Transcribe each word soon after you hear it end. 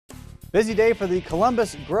Busy day for the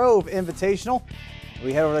Columbus Grove Invitational.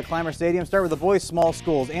 We head over to Clymer Stadium, start with the boys' small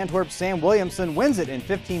schools. Antwerp's Sam Williamson wins it in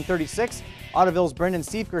 15:36. Ottoville's Brendan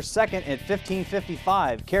Siefker second at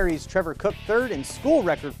 15:55. Cary's Trevor Cook third in school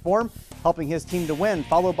record form, helping his team to win,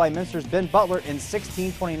 followed by Minster's Ben Butler in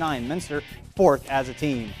 16:29. Minster fourth as a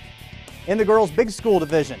team. In the girls' big school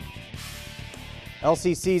division,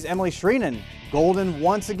 LCC's Emily Shreenan golden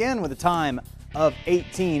once again with a time of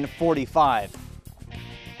 18:45.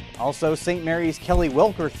 Also, St. Mary's Kelly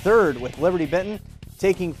Wilker third, with Liberty Benton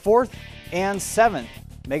taking fourth and seventh.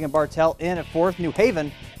 Megan Bartell in at fourth. New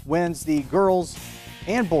Haven wins the girls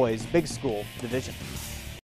and boys big school division.